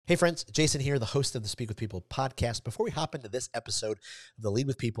Hey friends, Jason here, the host of the Speak with People podcast. Before we hop into this episode of the Lead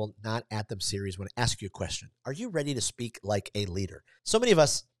with People, Not at Them series, I want to ask you a question. Are you ready to speak like a leader? So many of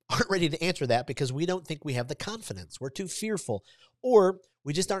us aren't ready to answer that because we don't think we have the confidence. We're too fearful, or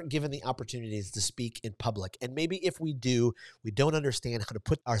we just aren't given the opportunities to speak in public. And maybe if we do, we don't understand how to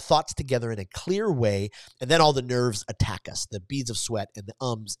put our thoughts together in a clear way, and then all the nerves attack us, the beads of sweat and the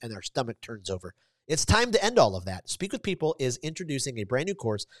ums, and our stomach turns over. It's time to end all of that. Speak with People is introducing a brand new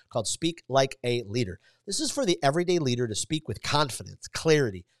course called Speak Like a Leader. This is for the everyday leader to speak with confidence,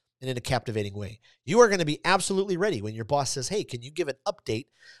 clarity, and in a captivating way. You are going to be absolutely ready when your boss says, hey, can you give an update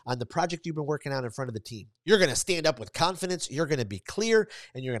on the project you've been working on in front of the team? You're going to stand up with confidence. You're going to be clear,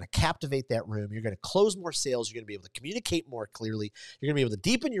 and you're going to captivate that room. You're going to close more sales. You're going to be able to communicate more clearly. You're going to be able to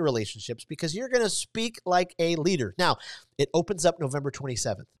deepen your relationships because you're going to speak like a leader. Now, it opens up November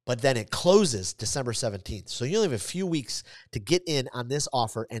 27th, but then it closes December 17th. So you only have a few weeks to get in on this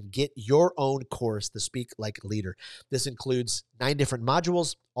offer and get your own course, the Speak Like a Leader. This includes 9 different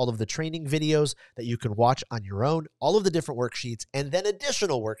modules, all of the training videos that you can watch on your own, all of the different worksheets, and then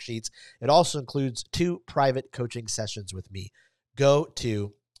additional worksheets. It also includes 2 private coaching sessions with me. Go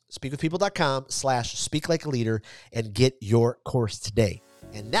to speakwithpeople.com/speaklikealeader and get your course today.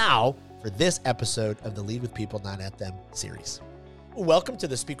 And now for this episode of the Lead with People, Not at Them series. Welcome to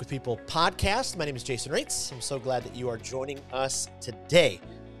the Speak with People podcast. My name is Jason Raitz. I'm so glad that you are joining us today.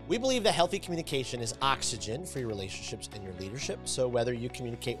 We believe that healthy communication is oxygen for your relationships and your leadership. So whether you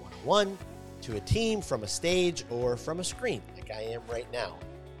communicate one-on-one, to a team, from a stage, or from a screen, like I am right now,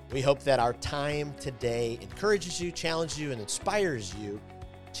 we hope that our time today encourages you, challenges you, and inspires you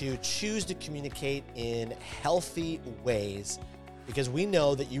to choose to communicate in healthy ways, because we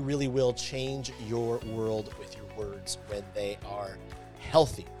know that you really will change your world with your words when they are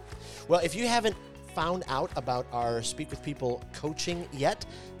healthy. Well, if you haven't found out about our Speak with People coaching yet,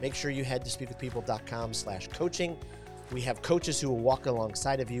 make sure you head to speakwithpeople.com/coaching. We have coaches who will walk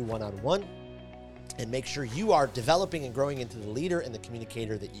alongside of you one-on-one and make sure you are developing and growing into the leader and the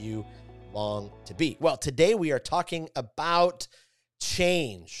communicator that you long to be. Well, today we are talking about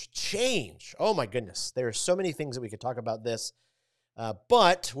change. Oh my goodness. There are so many things that we could talk about this.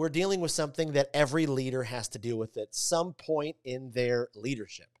 But we're dealing with something that every leader has to deal with at some point in their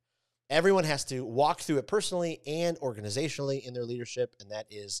leadership. Everyone has to walk through it personally and organizationally in their leadership, and that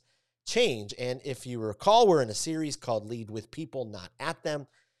is change. And if you recall, we're in a series called Lead with People, Not at Them.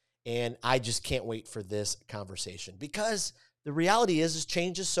 And I just can't wait for this conversation, because the reality is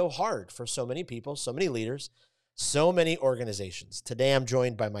change is so hard for so many people, so many leaders, so many organizations. Today, I'm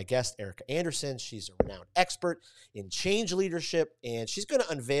joined by my guest, Erika Andersen. She's a renowned expert in change leadership, and she's going to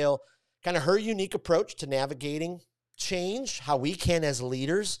unveil kind of her unique approach to navigating change, how we can, as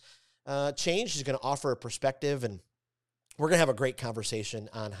leaders, change. She's going to offer a perspective, and we're going to have a great conversation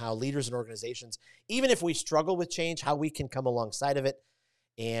on how leaders and organizations, even if we struggle with change, how we can come alongside of it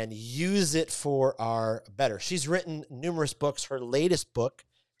and use it for our better. She's written numerous books. Her latest book,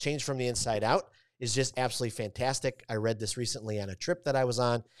 Change from the Inside Out, is just absolutely fantastic. I read this recently on a trip that I was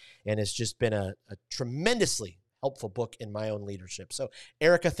on, and it's just been a tremendously helpful book in my own leadership. So,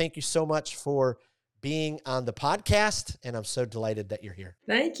 Erika, thank you so much for being on the podcast, and I'm so delighted that you're here.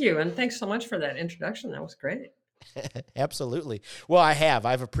 Thank you. And thanks so much for that introduction. That was great. Absolutely. Well,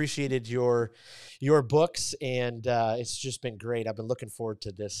 I've appreciated your books, and it's just been great. I've been looking forward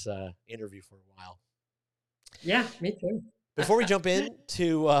to this interview for a while. Yeah, me too. Before we jump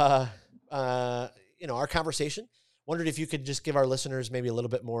into our conversation, wondered if you could just give our listeners maybe a little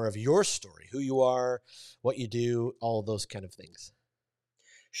bit more of your story, who you are, what you do, all of those kind of things.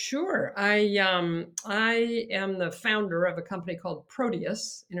 Sure. I am the founder of a company called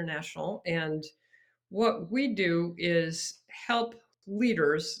Proteus International, and what we do is help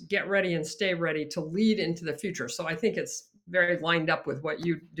leaders get ready and stay ready to lead into the future. So I think it's very lined up with what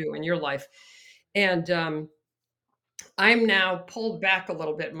you do in your life. And I'm now pulled back a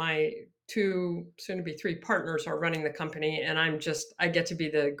little bit. My 2, soon to be 3 partners are running the company, and I get to be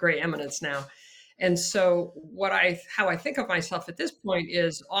the gray eminence now. And so how I think of myself at this point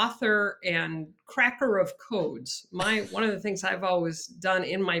is author and cracker of codes. One of the things I've always done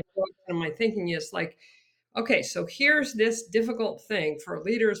in my book and my thinking is like, okay, so here's this difficult thing for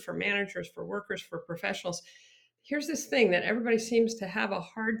leaders, for managers, for workers, for professionals. Here's this thing that everybody seems to have a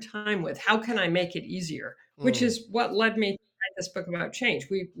hard time with. How can I make it easier? Which is what led me to write this book about change.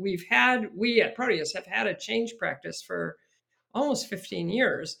 We at Proteus have had a change practice for almost 15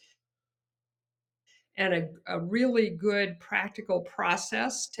 years, and a really good practical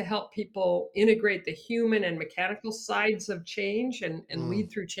process to help people integrate the human and mechanical sides of change and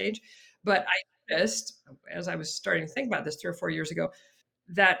lead through change. But I noticed, as I was starting to think about this 3 or 4 years ago,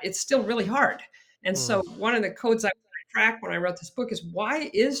 that it's still really hard. And so Mm. one of the codes I track when I wrote this book is, why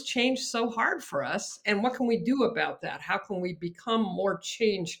is change so hard for us? And what can we do about that? How can we become more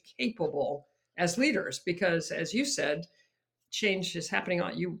change capable as leaders? Because as you said, change is happening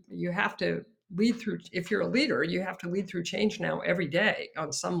on you. You have to lead through, if you're a leader, you have to lead through change now every day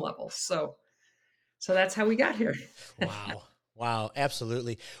on some level. So that's how we got here. Wow. Wow.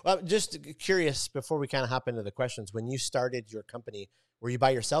 Absolutely. Well, just curious before we kind of hop into the questions, when you started your company, were you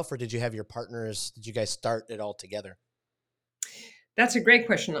by yourself or did you have your partners? Did you guys start it all together? That's a great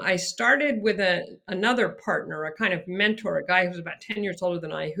question. I started with another partner, a kind of mentor, a guy who was about 10 years older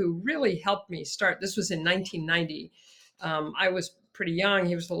than I, who really helped me start. This was in 1990. I was pretty young.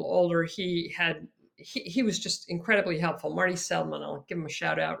 He was a little older. He was just incredibly helpful. Marty Seldman, I'll give him a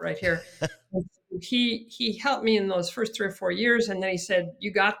shout out right here. He helped me in those first 3 or 4 years, and then he said,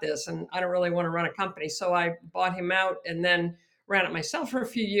 "You got this." And I don't really want to run a company, so I bought him out, and then ran it myself for a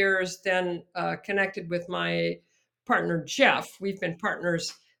few years. Then connected with my partner Jeff. We've been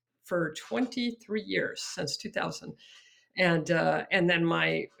partners for 23 years, since 2000. And then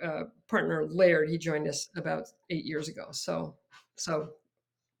my partner Laird, he joined us about 8 years ago. So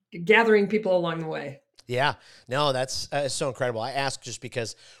gathering people along the way. Yeah, no, that's so incredible. I ask just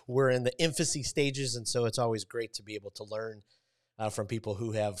because we're in the infancy stages, and so it's always great to be able to learn from people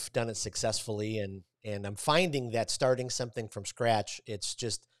who have done it successfully. And I'm finding that starting something from scratch, it's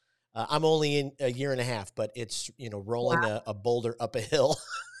just I'm only in a year and a half, but it's rolling a boulder up a hill.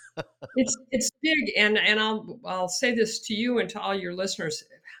 It's big, and I'll say this to you and to all your listeners: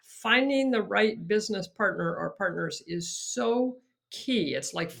 finding the right business partner or partners is so key.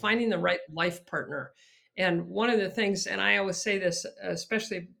 It's like finding the right life partner. And one of the things, and I always say this,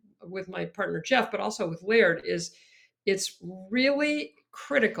 especially with my partner Jeff, but also with Laird, is it's really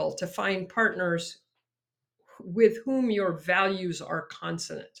critical to find partners with whom your values are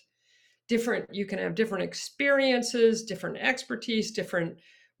consonant. Different, you can have different experiences, different expertise, different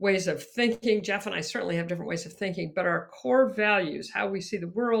ways of thinking. Jeff and I certainly have different ways of thinking, but our core values, how we see the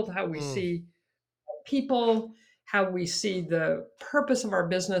world, how we Mm, see people, how we see the purpose of our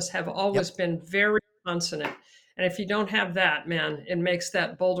business, have yep. always been very consonant. And if you don't have that, man, it makes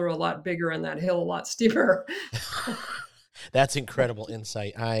that boulder a lot bigger and that hill a lot steeper. That's incredible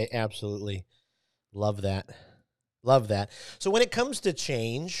insight. I absolutely love that. Love that. So when it comes to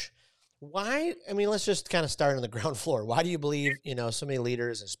change, why, I mean, let's just kind of start on the ground floor. Why do you believe, so many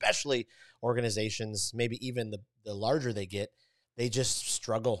leaders, especially organizations, maybe even the larger they get, they just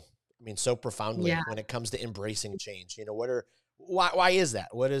struggle, I mean, so profoundly Yeah. when it comes to embracing change? Why is that?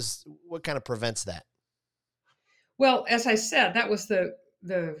 What kind of prevents that? Well, as I said, that was the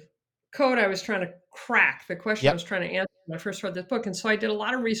code I was trying to crack, the question I Yep. was trying to answer when I first read this book. And so I did a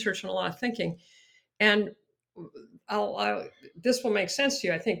lot of research and a lot of thinking. And I'll this will make sense to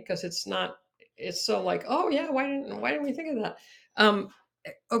you, I think, because it's not. It's so like, oh yeah, why didn't we think of that? Um,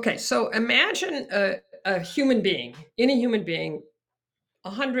 okay, so imagine a human being, any human being,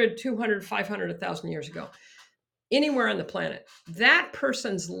 100, 200, 500, 1,000 years ago, anywhere on the planet, that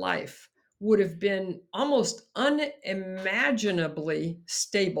person's life would have been almost unimaginably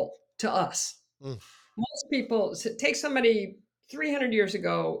stable to us. Mm, Most people, take somebody 300 years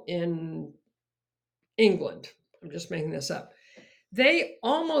ago in England, I'm just making this up, they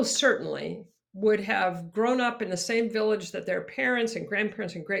almost certainly would have grown up in the same village that their parents and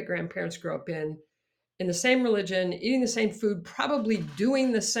grandparents and great grandparents grew up in the same religion, eating the same food, probably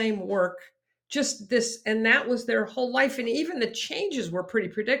doing the same work, just this, and that was their whole life. And even the changes were pretty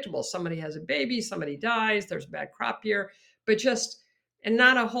predictable. Somebody has a baby, somebody dies, there's a bad crop year, but just, and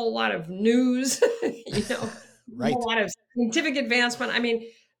not a whole lot of news, a right. whole lot of scientific advancement. I mean,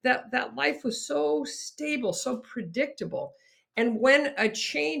 that life was so stable, so predictable. And when a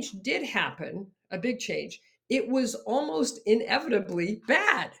change did happen, a big change, it was almost inevitably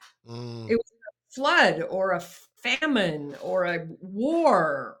bad. Mm, It was a flood or a famine or a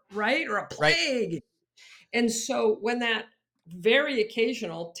war, right? Or a right. plague. And so when that very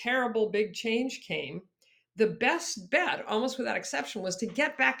occasional, terrible big change came, the best bet, almost without exception, was to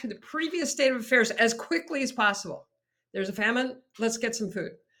get back to the previous state of affairs as quickly as possible. There's a famine, let's get some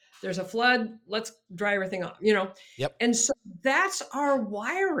food. There's a flood, let's dry everything up. Yep. And so that's our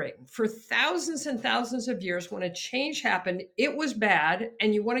wiring for thousands and thousands of years. When a change happened, it was bad,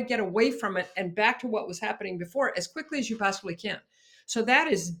 and you want to get away from it and back to what was happening before as quickly as you possibly can. So that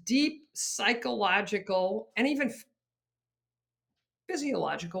is deep psychological and even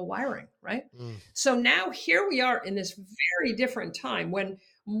physiological wiring, right? Mm, So now here we are in this very different time when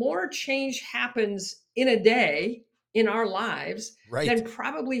more change happens in a day in our lives right. than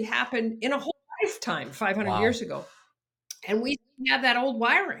probably happened in a whole lifetime 500 Wow. years ago. And we we have that old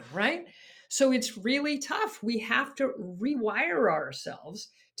wiring, right? So it's really tough. We have to rewire ourselves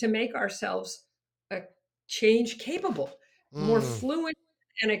to make ourselves a change capable, more Mm, fluent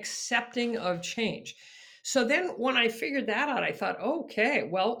and accepting of change. So then when I figured that out, I thought, okay,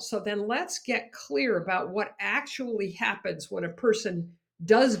 well, so then let's get clear about what actually happens when a person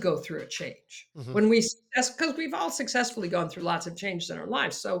does go through a change. hmm When we, because we've all successfully gone through lots of changes in our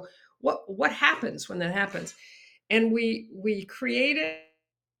lives. So what happens when that happens? And we created,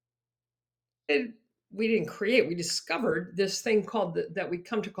 we didn't create, we discovered this thing called that we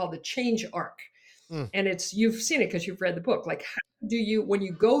come to call the change arc. mm, And it's, you've seen it because you've read the book. Like, how do you, when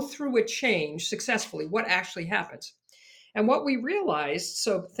you go through a change successfully, what actually happens? And what we realized,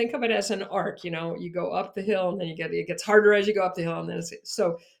 so think of it as an arc, you go up the hill and then it gets harder as you go up the hill. And then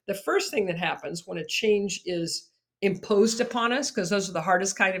so the first thing that happens when a change is imposed upon us, because those are the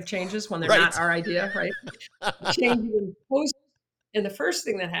hardest kind of changes when they're not right. our idea, right? Change is imposed. And the first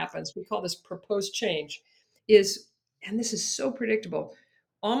thing that happens, we call this proposed change, is, and this is so predictable,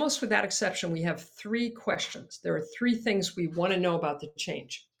 almost without exception, we have three questions. There are three things we want to know about the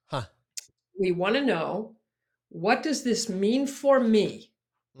change. Huh. We want to know, what does this mean for me?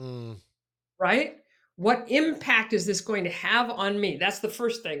 Mm, Right? What impact is this going to have on me? That's the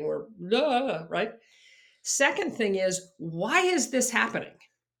first thing. We're, right? Second thing is, why is this happening?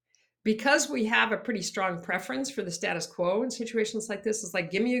 Because we have a pretty strong preference for the status quo in situations like this, it's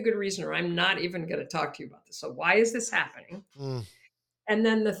like, give me a good reason, or I'm not even going to talk to you about this. So, why is this happening? mm, And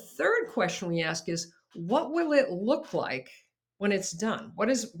then the third question we ask is, what will it look like when it's done? What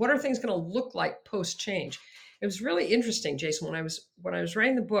are things going to look like post change? It was really interesting, Jason. When I was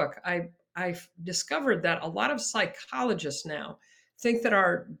writing the book, I discovered that a lot of psychologists now think that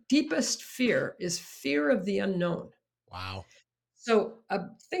our deepest fear is fear of the unknown. wow. So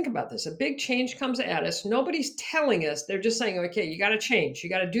think about this. A big change comes at us. Nobody's telling us. They're just saying, okay, you got to change. You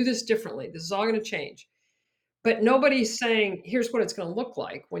got to do this differently. This is all going to change. But nobody's saying, here's what it's going to look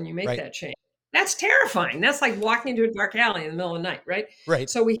like when you make Right. that change. That's terrifying. That's like walking into a dark alley in the middle of the night, right? Right.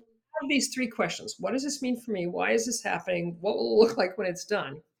 So we have these three questions. What does this mean for me? Why is this happening? What will it look like when it's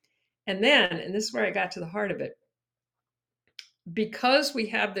done? And then, and this is where I got to the heart of it, because we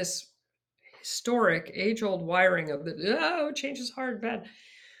have this historic age old wiring of the, oh, change is hard, bad.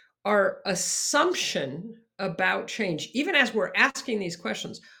 Our assumption about change, even as we're asking these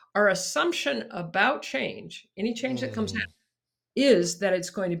questions, our assumption about change, any change that comes out, Mm. is that it's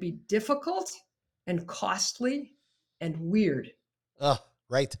going to be difficult and costly and weird,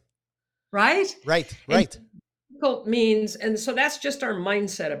 Right. right? Right. And Right. difficult means, and so that's just our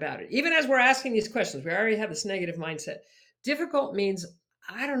mindset about it. Even as we're asking these questions, we already have this negative mindset. Difficult means,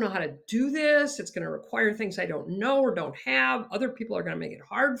 I don't know how to do this. It's going to require things I don't know or don't have. Other people are going to make it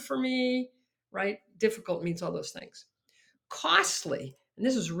hard for me, right? Difficult means all those things. Costly, and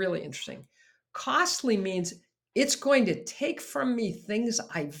this is really interesting. Costly means it's going to take from me things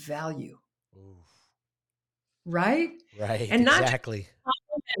I value, Ooh, right? right. And not just Exactly.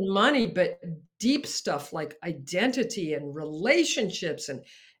 time and money, but deep stuff like identity and relationships and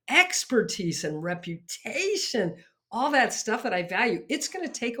expertise and reputation, all that stuff that I value, it's going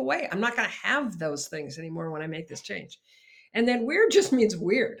to take away. I'm not going to have those things anymore when I make this change. And then weird just means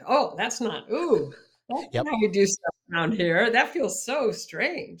weird. Oh, that's Yep. not how we do stuff around here. That feels so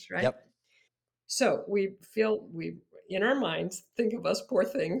strange, right? Yep. So we in our minds think of us poor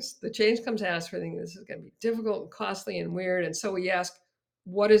things. The change comes at us. We think this is going to be difficult and costly and weird. And so we ask,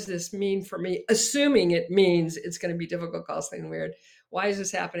 what does this mean for me? Assuming it means it's going to be difficult, costly, and weird. Why is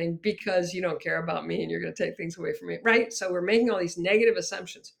this happening? Because you don't care about me and you're going to take things away from me, right? So we're making all these negative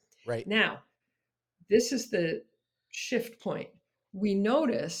assumptions. Right. Now, this is the shift point.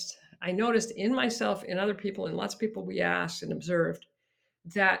 I noticed in myself, in other people, in lots of people we asked and observed,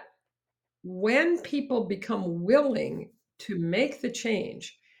 that when people become willing to make the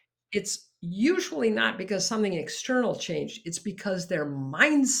change, it's usually not because something external changed, it's because their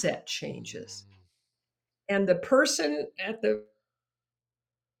mindset changes. Mm, And the person at the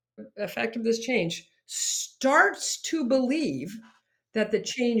effect of this change starts to believe that the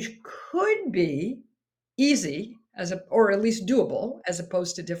change could be easy or at least doable as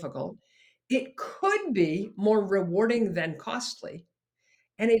opposed to difficult. It could be more rewarding than costly,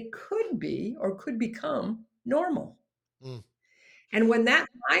 and it could be or could become normal. mm, And when that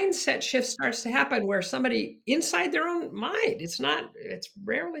mindset shift starts to happen, where somebody inside their own mind, it's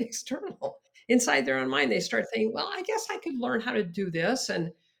rarely external, inside their own mind, they start thinking, well, I guess I could learn how to do this.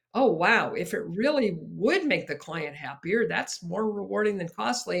 And oh, wow, if it really would make the client happier, that's more rewarding than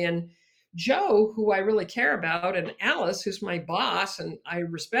costly. And Joe, who I really care about, and Alice, who's my boss and I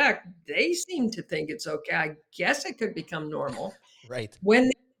respect, they seem to think it's okay. I guess it could become normal. Right. When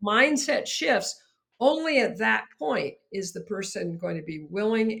the mindset shifts, only at that point is the person going to be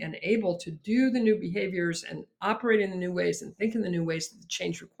willing and able to do the new behaviors and operate in the new ways and think in the new ways that the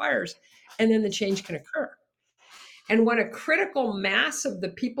change requires. And then the change can occur. And when a critical mass of the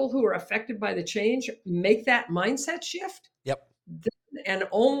people who are affected by the change make that mindset shift, Yep. then and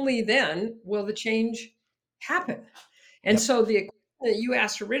only then will the change happen. And Yep. so the question that you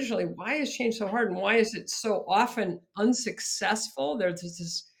asked originally, why is change so hard and why is it so often unsuccessful? There's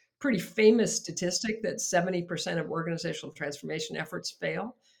this pretty famous statistic that 70% of organizational transformation efforts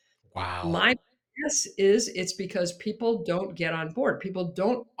fail. Wow. My guess is it's because people don't get on board. People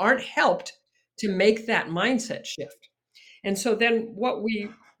don't aren't helped to make that mindset shift. And so then what we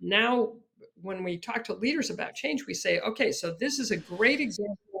now, when we talk to leaders about change, we say, okay, so this is a great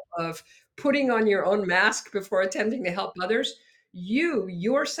example of putting on your own mask before attempting to help others. You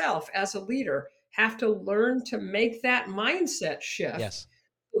yourself as a leader have to learn to make that mindset shift Yes.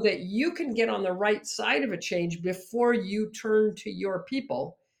 so that you can get on the right side of a change before you turn to your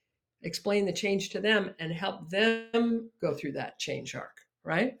people, explain the change to them and help them go through that change arc,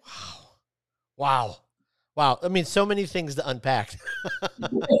 right? Wow. Wow. Wow. I mean, so many things to unpack.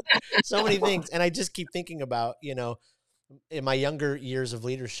 So many things. And I just keep thinking about, in my younger years of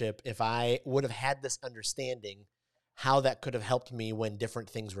leadership, if I would have had this understanding, how that could have helped me when different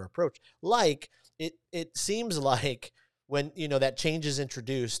things were approached. Like it seems like when, that change is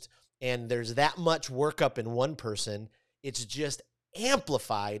introduced and there's that much workup in one person, it's just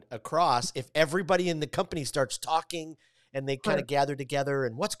amplified across if everybody in the company starts talking and they kind Right. of gather together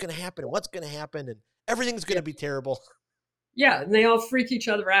and what's going to happen and what's going to happen and everything's going Yeah. to be terrible. Yeah, and they all freak each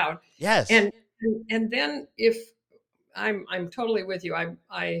other out. Yes. And then if I'm totally with you.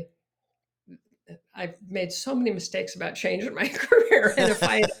 I've made so many mistakes about change in my career, and if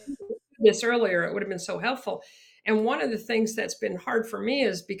I had this earlier, it would have been so helpful. And one of the things that's been hard for me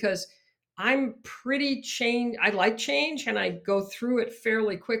is because I'm pretty change. I like change and I go through it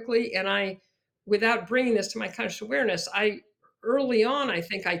fairly quickly. And without bringing this to my conscious awareness, early on, I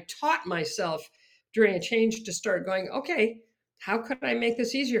think I taught myself during a change to start going, okay, how could I make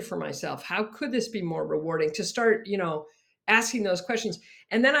this easier for myself? How could this be more rewarding? To start, asking those questions.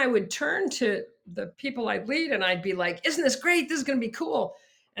 And then I would turn to the people I'd lead and I'd be like, isn't this great? This is going to be cool.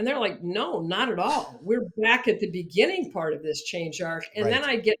 And they're like, no, not at all. We're back at the beginning part of this change arc. And then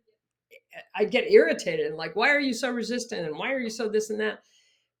Right. I get irritated and like, why are you so resistant? And why are you so this and that?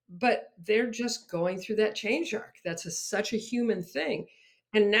 But they're just going through that change arc. That's such a human thing.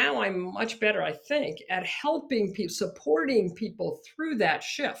 And now I'm much better, I think, at helping people, supporting people through that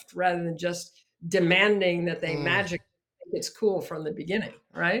shift rather than just demanding that they Mm, magically think it's cool from the beginning,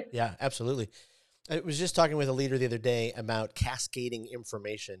 right? yeah, absolutely. I was just talking with a leader the other day about cascading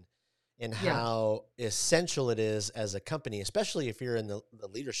information and Yeah. how essential it is as a company, especially if you're in the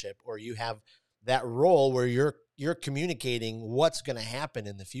leadership or you have that role where you're communicating what's going to happen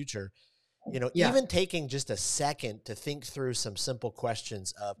in the future. Yeah. Even taking just a second to think through some simple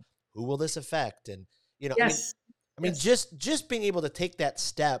questions of who will this affect, and you know, I mean, Yes. I mean, Yes. just being able to take that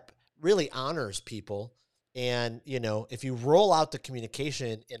step really honors people. And if you roll out the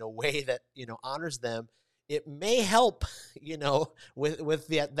communication in a way that honors them, it may help. With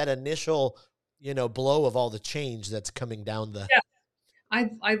that initial blow of all the change that's coming down the. Yeah.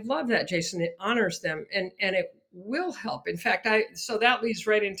 I love that, Jason. It honors them and it will help. In fact, I so that leads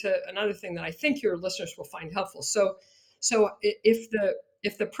right into another thing that I think your listeners will find helpful.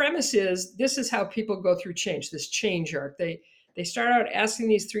 If the premise is this is how people go through change, this change arc, they start out asking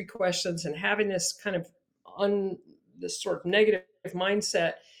these three questions and having this kind of this sort of negative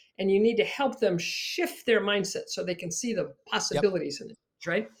mindset, and you need to help them shift their mindset so they can see the Yep. possibilities in it,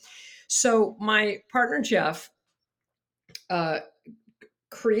 right? So my partner Jeff uh,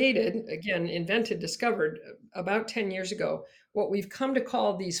 invented, discovered about 10 years ago, what we've come to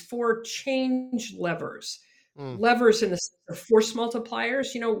call these four change levers. Mm, Levers in the sense of force multipliers.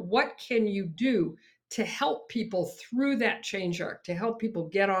 What can you do to help people through that change arc, to help people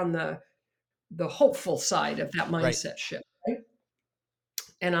get on the hopeful side of that right. mindset shift, right?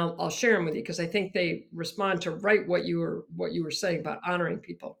 And I'll share them with you because I think they respond to right what you were saying about honoring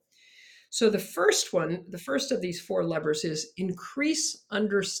people. So the first of these four levers is increase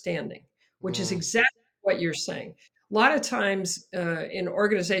understanding, which is Mm, exactly what you're saying. A lot of times in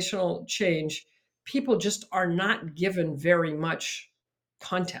organizational change, people just are not given very much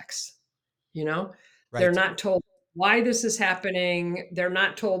context. You know, they're right. not told why this is happening. They're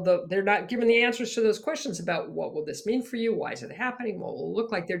not given the answers to those questions about what will this mean for you? Why is it happening? What will it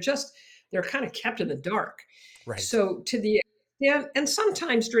look like? They're kind of kept in the dark. Right. So to the extent, and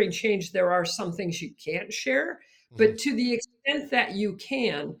sometimes during change, there are some things you can't share, Hmm. But to the extent that you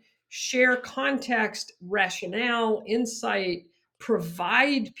can, share context, rationale, insight,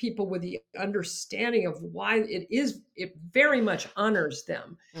 provide people with the understanding of why it very much honors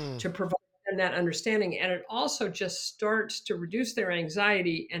them Mm. to provide them that understanding. And it also just starts to reduce their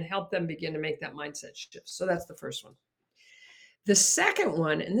anxiety and help them begin to make that mindset shift. So that's the first one. The second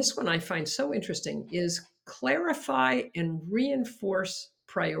one, and this one I find so interesting, is clarify and reinforce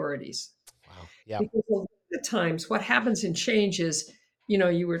priorities. Wow. Yeah. Because a lot of times what happens in change is,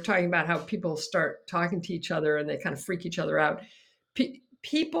 you were talking about how people start talking to each other and they kind of freak each other out.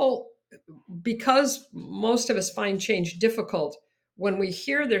 People, because most of us find change difficult, when we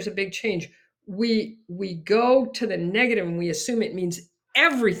hear there's a big change, we go to the negative and we assume it means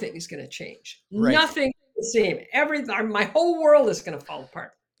everything is going to change. Right. Nothing is the same. My whole world is going to fall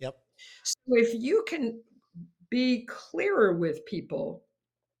apart. Yep. So if you can be clearer with people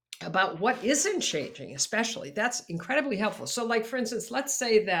about what isn't changing, especially, that's incredibly helpful. So, like, for instance, let's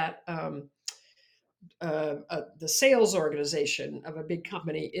say that the sales organization of a big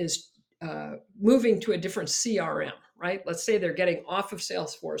company is moving to a different CRM, right? Let's say they're getting off of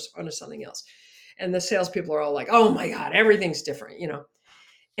Salesforce onto something else. And the salespeople are all like, oh my God, everything's different.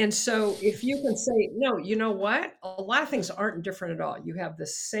 And so if you can say, no, you know what? A lot of things aren't different at all. You have the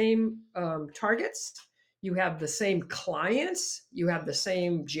same targets, you have the same clients, you have the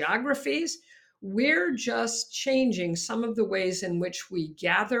same geographies. We're just changing some of the ways in which we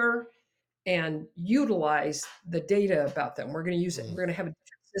gather and utilize the data about them. We're going to use it. Mm. We're going to have a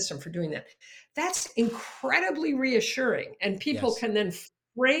different system for doing that. That's incredibly reassuring. And people Yes. can then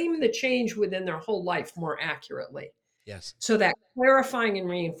frame the change within their whole life more accurately. Yes. So that clarifying and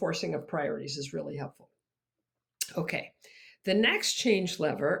reinforcing of priorities is really helpful. Okay. The next change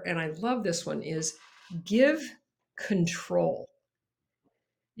lever, and I love this one, is give control.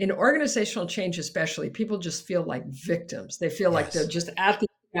 In organizational change, especially, people just feel like victims. They feel like they're Yes. just at the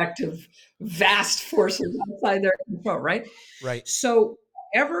effect of vast forces outside their control, right? Right. So,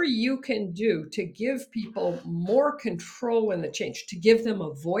 whatever you can do to give people more control in the change, to give them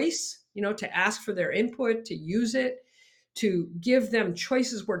a voice, to ask for their input, to use it, to give them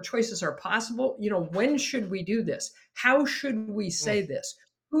choices where choices are possible. When should we do this? How should we Mm. say this?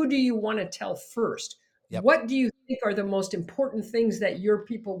 Who do you want to tell first? Yep. What do you think are the most important things that your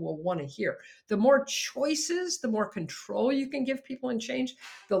people will want to hear? The more choices, the more control you can give people in change,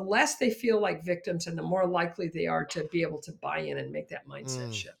 the less they feel like victims and the more likely they are to be able to buy in and make that mindset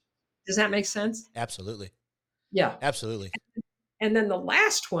Mm. shift. Does that make sense? Absolutely. Yeah. Absolutely. And then the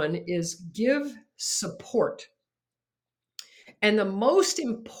last one is give support. And the most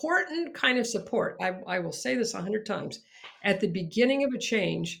important kind of support, I will say this 100 times, at the beginning of a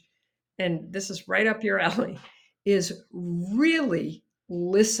change, and this is right up your alley, is really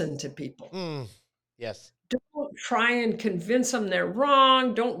listen to people. Mm. Yes. Don't try and convince them they're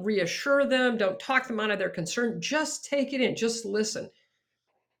wrong. Don't reassure them. Don't talk them out of their concern. Just take it in. Just listen.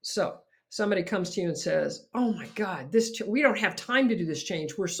 So somebody comes to you and says, "Oh my God, we don't have time to do this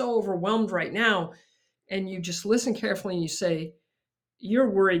change. We're so overwhelmed right now." And you just listen carefully and you say, "You're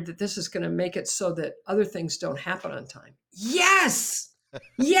worried that this is going to make it so that other things don't happen on time." Yes.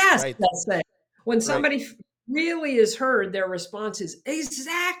 Yes, Right. they'll say. When Right. somebody really is heard, their response is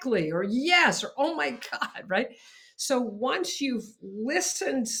exactly, or yes, or oh my God, right? So once you've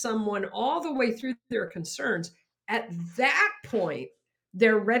listened someone all the way through their concerns, at that point,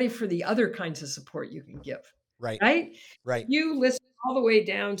 they're ready for the other kinds of support you can give, Right. right? Right. You listen all the way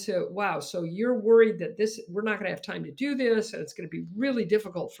down to, wow, so you're worried that we're not going to have time to do this and it's going to be really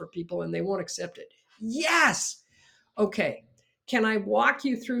difficult for people and they won't accept it. Yes. Okay. Can I walk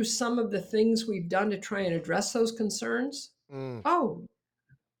you through some of the things we've done to try and address those concerns? Mm. Oh,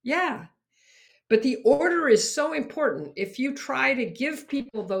 yeah. But the order is so important. If you try to give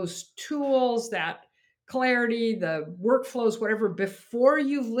people those tools, that clarity, the workflows, whatever, before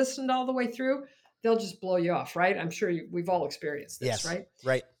you've listened all the way through, they'll just blow you off, right? I'm sure we've all experienced this, Yes. right?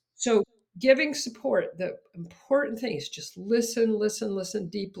 Right. So giving support, the important thing is just listen, listen, listen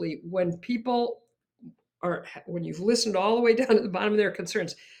deeply. When you've listened all the way down to the bottom of their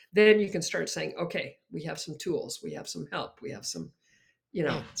concerns, then you can start saying, okay, we have some tools, we have some help, we have Mm.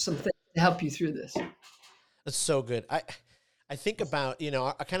 some things to help you through this. That's so good. I think about,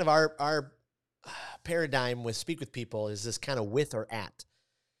 kind of our paradigm with speak with people is this kind of with or at.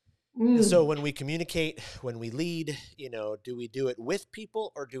 And so Mm, when we communicate, when we lead, do we do it with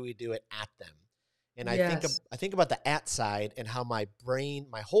people or do we do it at them? And yes. I think about the at side and how my brain,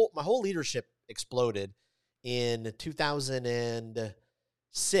 my whole leadership exploded in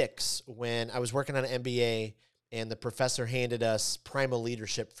 2006 when I was working on an MBA and the professor handed us Primal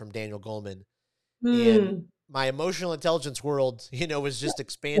Leadership from Daniel Goleman. And Mm, my emotional intelligence world, was just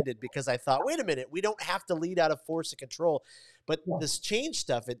expanded because I thought, wait a minute, we don't have to lead out of force and control. But Yeah. this change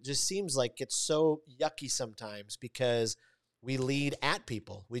stuff, it just seems like it's so yucky sometimes because we lead at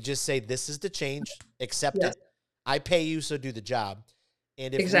people. We just say, this is the change, accept Yes, it. I pay you, so do the job.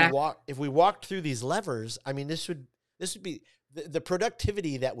 And exactly. if we walked through these levers, I mean, this would be the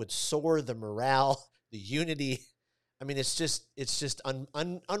productivity that would soar, the morale, the unity. I mean, it's just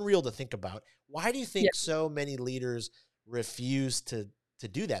unreal to think about. Why do you Yeah. think so many leaders refuse to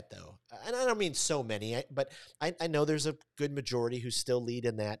do that though? And I don't mean so many, but I know there's a good majority who still lead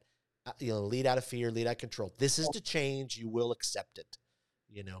in that, lead out of fear, lead out of control. This is the change. You will accept it,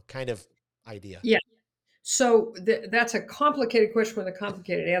 kind of idea. Yeah. So that's a complicated question with a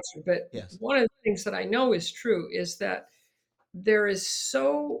complicated answer. But Yes. one of the things that I know is true is that there is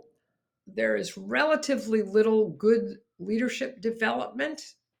so there is relatively little good leadership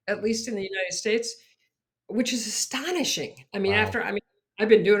development, at Mm. least in the United States, which is astonishing. Wow. I've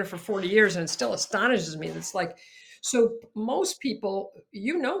been doing it for 40 years and it still astonishes me. It's like, so most people,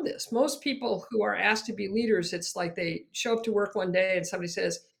 this, most people who are asked to be leaders, it's like they show up to work one day and somebody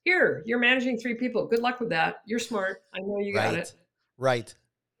says, here, you're managing 3 people. Good luck with that. You're smart. I know you got Right. it. Right.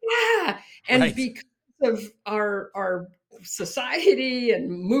 Yeah, and Right. because of our society and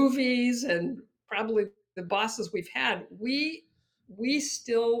movies and probably the bosses we've had, we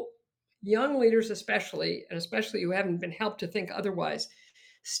still young leaders especially, and especially who haven't been helped to think otherwise,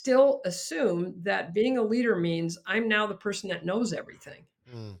 still assume that being a leader means I'm now the person that knows everything,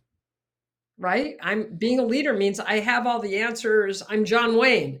 Mm. right? I'm being a leader means I have all the answers. I'm John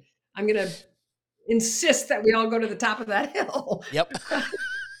Wayne. I'm going to insist that we all go to the top of that hill. Yep.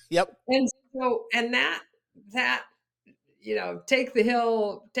 Yep. And so, and that take the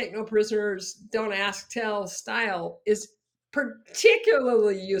hill, take no prisoners, don't ask, tell style is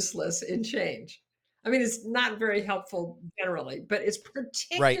particularly useless in change. I mean, it's not very helpful generally, but it's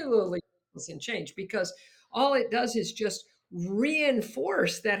Right. particularly useless in change because all it does is just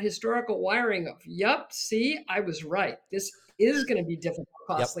reinforce that historical wiring of, yup, see, I was right. This is going to be difficult,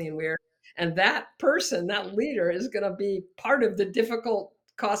 Yep. costly, and weird. And that person, that leader, is going to be part of the difficult,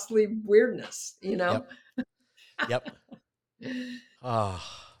 costly weirdness, you know? Yep. Yep. Oh,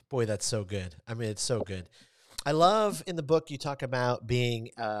 boy, that's so good. I mean, it's so good. I love in the book you talk about being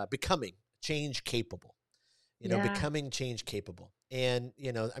becoming change capable. Yeah. Becoming change capable. And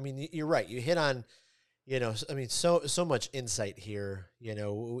I mean, you're right. You hit on, I mean, so much insight here.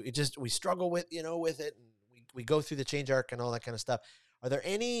 We struggle with it, and we go through the change arc and all that kind of stuff. Are there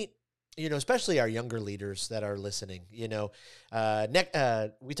any, especially our younger leaders that are listening? We talk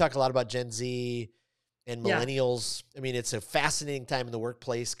a lot about Gen Z and Yeah. millennials. I mean, it's a fascinating time in the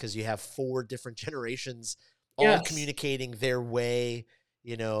workplace because you have four different generations all Yes. communicating their way.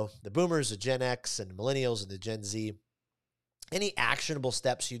 The boomers, the Gen X, and millennials, and the Gen Z. Any actionable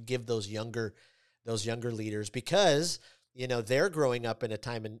steps you'd give those younger leaders because they're growing up in a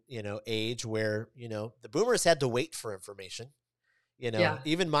time and age where the boomers had to wait for information. Yeah.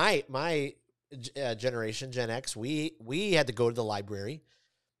 Even my generation, Gen X, we had to go to the library,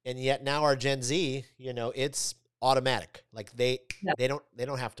 and yet now our Gen Z, it's automatic. Like Yeah. they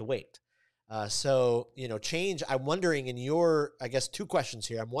don't have to wait. So change. I'm wondering I guess two questions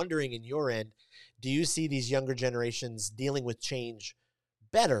here. I'm wondering in your end, do you see these younger generations dealing with change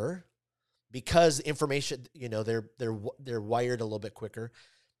better because information, they're wired a little bit quicker?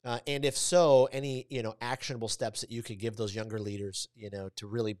 And if so, any actionable steps that you could give those younger leaders, to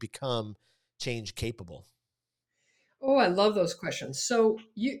really become change capable? Oh, I love those questions. So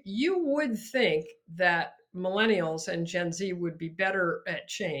you would think that millennials and Gen Z would be better at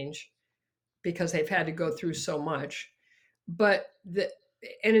change because they've had to go through so much. But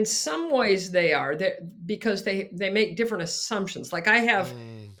and in some ways they are because they make different assumptions. Like I have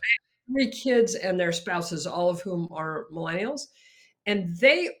Mm. 3 kids and their spouses, all of whom are millennials, and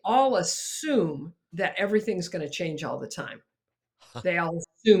they all assume that everything's going to change all the time. They all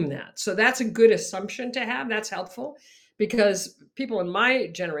assume that. So that's a good assumption to have. That's helpful because people in my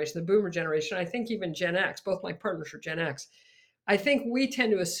generation, the boomer generation, I think even Gen X, both my partners are Gen X, I think we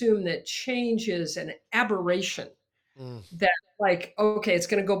tend to assume that change is an aberration, Mm. that like, okay, it's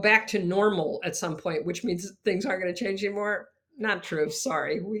going to go back to normal at some point, which means things aren't going to change anymore. Not true.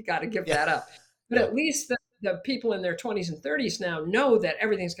 Sorry. We got to give Yeah. that up. But Yeah. at least the people in their 20s and 30s now know that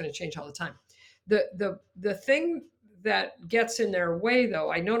everything's going to change all the time. The thing that gets in their way,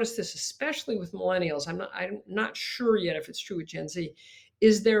 though, I noticed this especially with millennials. I'm not sure yet if it's true with Gen Z,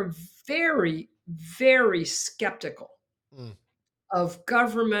 is they're very, very skeptical Mm. of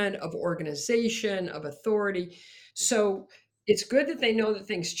government, of organization, of authority. So it's good that they know that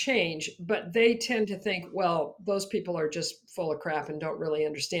things change, but they tend to think, well, those people are just full of crap and don't really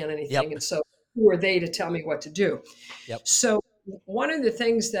understand anything. Yep. And so who are they to tell me what to do? Yep. So one of the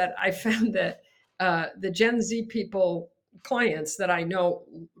things that I found that the Gen Z people, clients that I know,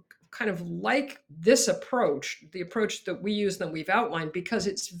 kind of like this approach, the approach that we use that we've outlined, because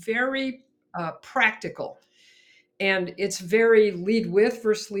it's very practical and it's very lead with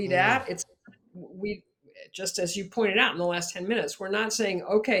versus lead Mm, at. It's we just as you pointed out in the last 10 minutes, we're not saying,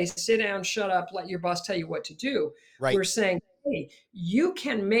 okay, sit down, shut up, let your boss tell you what to do. right. We're saying, hey, you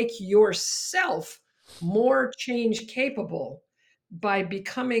can make yourself more change capable by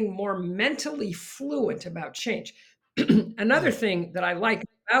becoming more mentally fluent about change. Another Mm, thing that I like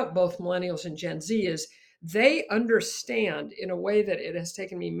about both millennials and Gen Z is they understand in a way that it has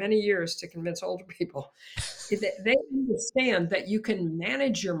taken me many years to convince older people. They understand that you can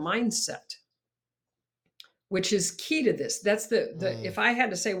manage your mindset, which is key to this. That's the mm, if I had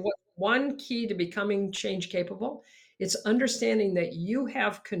to say what one key to becoming change capable, it's understanding that you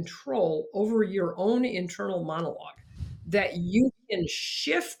have control over your own internal monologue, that you can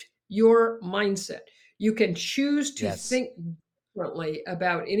shift your mindset. You can choose to yes. think differently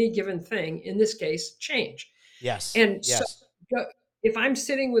about any given thing, in this case, change. Yes. And so Yes. if I'm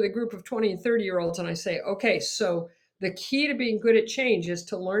sitting with a group of 20 and 30-year-olds and I say, okay, so the key to being good at change is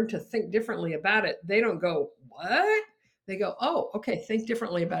to learn to think differently about it, they don't go, what? They go, oh, okay, think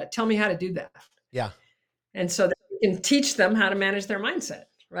differently about it. Tell me how to do that. Yeah. And so that you can teach them how to manage their mindset,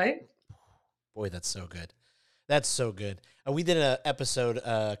 right? Boy, that's so good. That's so good. We did an episode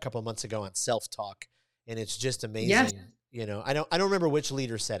a couple of months ago on self-talk, and it's just Yes, amazing. I don't remember which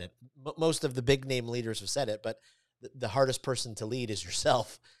leader said it. Most of the big name leaders have said it, but the hardest person to lead is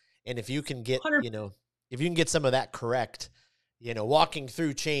yourself. And if you can get, 100. if you can get some of that correct, walking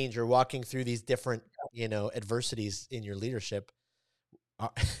through change or walking through these different, adversities in your leadership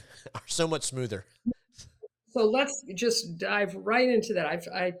are, are so much smoother. So let's just dive right into that.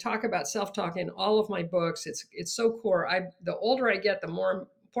 I talk about self-talk in all of my books. It's so core. The older I get, the more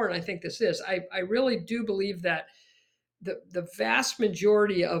important I think this is. I really do believe that the vast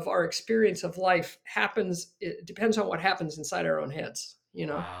majority of our experience of life happens, it depends on what happens inside our own heads, you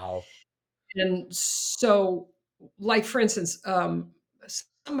know. Wow. And so, like for instance,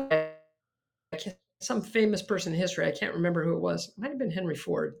 somebody, some famous person in history, I can't remember who it was, it might have been Henry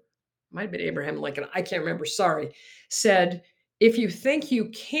Ford, might have been Abraham Lincoln, I can't remember, sorry, said, if you think you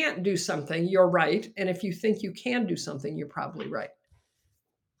can't do something, you're right. And if you think you can do something, you're probably right.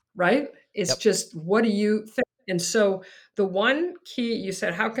 Right? It's Yep. just, what do you think? And so the one key you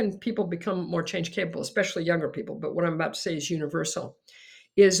said, how can people become more change capable, especially younger people? But what I'm about to say is universal,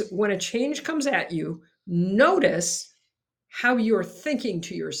 is when a change comes at you, notice how you're thinking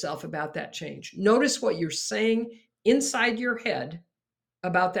to yourself about that change. Notice what you're saying inside your head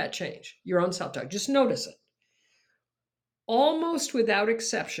about that change, your own self talk. Just notice it. Almost without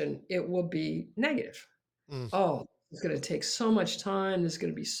exception, it will be negative. Mm, Oh, it's going to take so much time. This is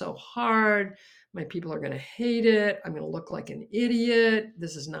going to be so hard. My people are going to hate it. I'm going to look like an idiot.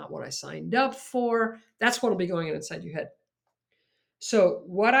 This is not what I signed up for. That's what will be going on inside your head. So,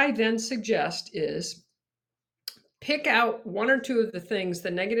 what I then suggest is pick out one or two of the things,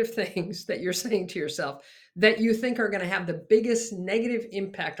 the negative things that you're saying to yourself that you think are going to have the biggest negative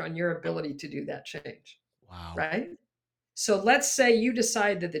impact on your ability to do that change, wow. right? So let's say you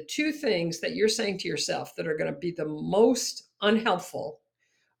decide that the two things that you're saying to yourself that are going to be the most unhelpful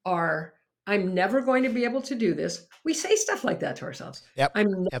are, I'm never going to be able to do this. We say stuff like that to ourselves. Yep. I'm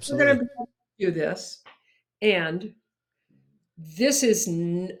never going to Absolutely. be able to do this. And this is,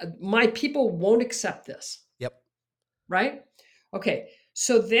 my people won't accept this, Yep. right? Okay.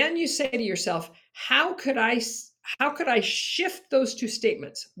 So then you say to yourself, how could I shift those two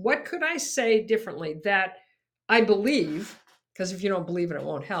statements? What could I say differently that I believe, because if you don't believe it, it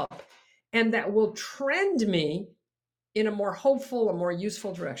won't help, and that will trend me in a more hopeful, a more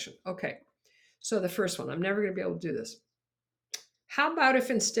useful direction? Okay. So the first one, I'm never going to be able to do this. How about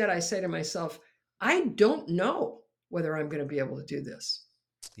if instead I say to myself, I don't know whether I'm going to be able to do this.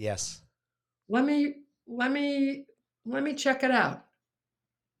 Yes. Let me let me let me check it out.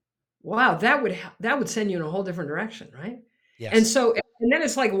 Wow, that would send you in a whole different direction, right? And Yes. so and then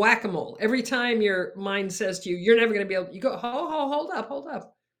it's like whack-a-mole. Every time your mind says to you, "You're never gonna be able," you go, hold up, hold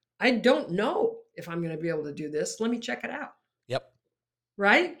up. I don't know if I'm gonna be able to do this. Let me check it out." Yep.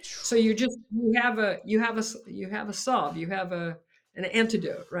 Right? So you have a solve, you have an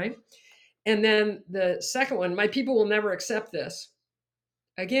antidote, right? And then the second one, my people will never accept this.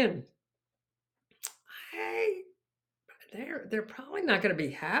 Again, I they're probably not gonna be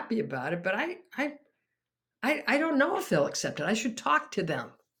happy about it, but I I don't know if they'll accept it. I should talk to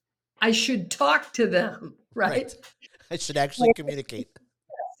them. I should talk to them, right? Right. I should actually communicate.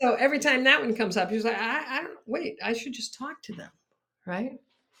 So every time that one comes up, he's like, I don't wait. I should just talk to them, right?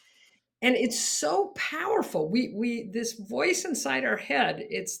 And it's so powerful. We this voice inside our head.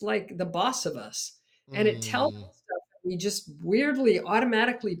 It's like the boss of us, and it tells Mm, us stuff. We just weirdly,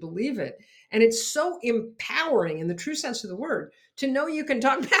 automatically believe it, and it's so empowering in the true sense of the word to know you can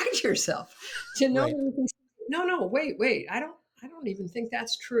talk back to yourself, to know right. you can. No, no, wait. I don't even think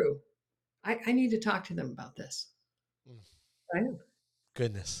that's true. I need to talk to them about this. Mm, Right?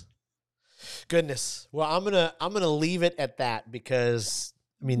 goodness. Goodness. Well, I'm gonna leave it at that because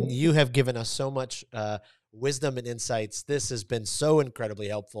I mean you have given us so much wisdom and insights. This has been so incredibly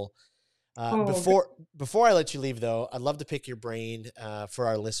helpful. Oh, good. Before I let you leave, though, I'd love to pick your brain for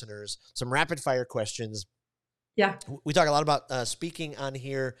our listeners. Some rapid fire questions. Yeah. We talk a lot about speaking on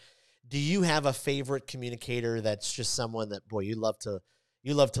here. Do you have a favorite communicator that's just someone that boy you love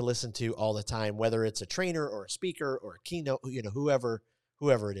to listen to all the time, whether it's a trainer or a speaker or a keynote, whoever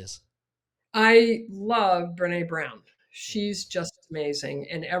it is. I love Brene Brown. She's just amazing.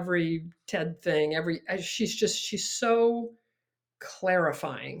 And every TED thing, she's so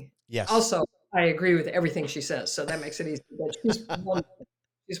clarifying. Yes. Also, I agree with everything she says, so that makes it easy. But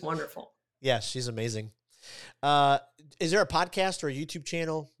she's wonderful. Yes, she's amazing. Uh, is there a podcast or a YouTube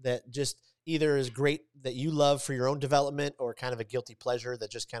channel that just either is great that you love for your own development or kind of a guilty pleasure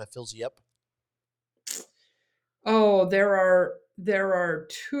that just kind of fills you up? Oh, there are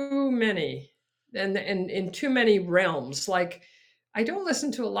too many, and in too many realms. Like, I don't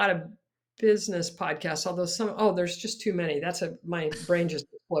listen to a lot of business podcasts, although some. Oh, there's just too many. My brain just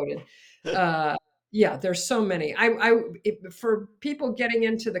exploded. Uh, yeah, there's so many. For people getting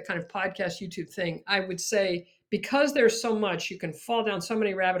into the kind of podcast YouTube thing, I would say because there's so much, you can fall down so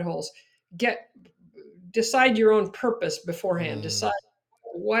many rabbit holes. Get Decide your own purpose beforehand. Mm, Decide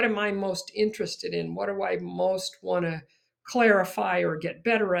what am I most interested in? What do I most want to clarify or get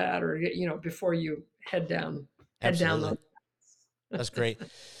better at, or before you head down absolutely. those. That's great.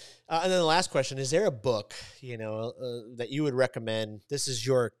 And then the last question: is there a book that you would recommend? This is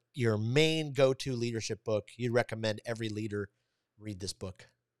your main go-to leadership book. You'd recommend every leader read this book.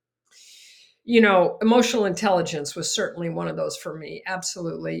 Emotional intelligence was certainly one of those for me.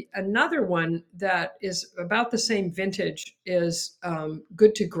 Absolutely. Another one that is about the same vintage is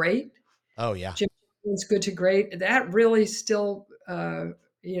Good to Great. Oh yeah, Jim Collins' Good to Great. That really still,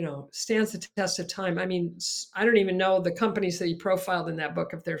 stands the test of time. I mean, I don't even know the companies that he profiled in that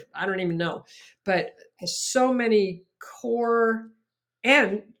book. I don't even know, but so many core.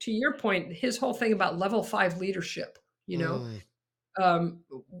 And to your point, his whole thing about level 5 leadership, mm,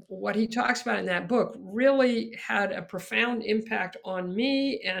 what he talks about in that book really had a profound impact on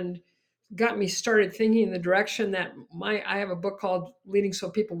me and got me started thinking in the direction that I have a book called Leading So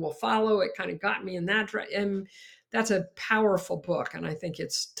People Will Follow. It kind of got me in that direction. And that's a powerful book, and I think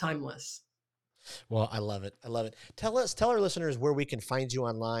it's timeless. well, I love it. I love it. Tell our listeners where we can find you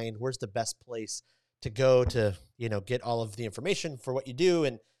online. Where's the best place to go to get all of the information for what you do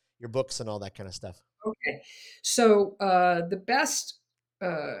and your books and all that kind of stuff. Okay. So the best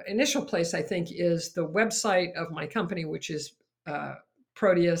initial place, I think, is the website of my company, which is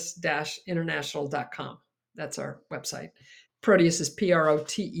proteus-international.com. That's our website. Proteus is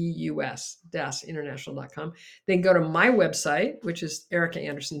Proteus-international.com. Then go to my website, which is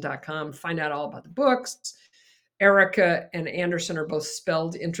erikaandersen.com, find out all about the books. Erika and Andersen are both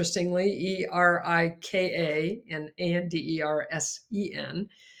spelled interestingly, Erika and Andersen.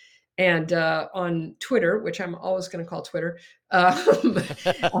 And on Twitter, which I'm always going to call Twitter, I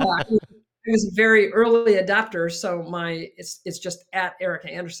was a very early adopter, so it's just at Erika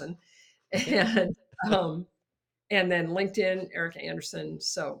Andersen, Okay. and um, and then LinkedIn, Erika Andersen.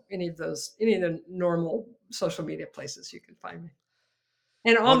 So any of the normal social media places you can find me,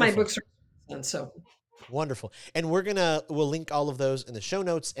 and all my Wonderful. books are done. So Wonderful. And we'll link all of those in the show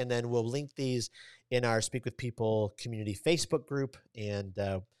notes, and then we'll link these in our Speak with People community Facebook group. And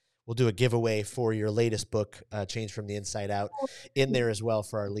we'll do a giveaway for your latest book, Change from the Inside Out, in there as well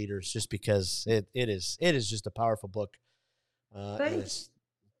for our leaders, just because it is just a powerful book. And thank it's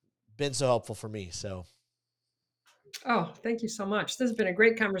been so helpful for me. So thank you so much. This has been a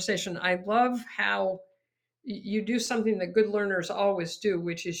great conversation. I love how you do something that good learners always do,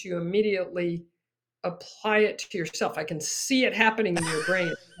 which is you immediately apply it to yourself. I can see it happening in your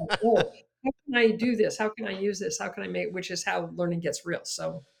brain. Like, oh, how can I do this? How can I use this? How can I make, which is how learning gets real.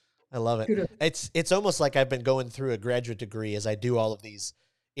 So I love it. kudos. It's almost like I've been going through a graduate degree as I do all of these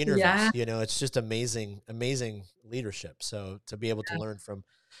interviews. Yeah. It's just amazing, amazing leadership. So to be able to learn from,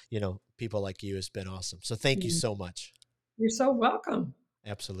 people like you has been awesome. So thank you Mm. so much. You're so welcome.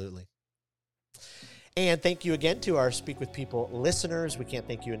 Absolutely. And thank you again to our Speak with People listeners. We can't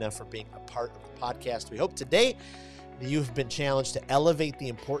thank you enough for being a part of the podcast. We hope today that you've been challenged to elevate the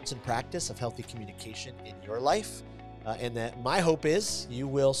importance and practice of healthy communication in your life. And that my hope is you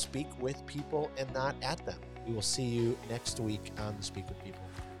will speak with people and not at them. We will see you next week on the Speak with People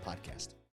podcast.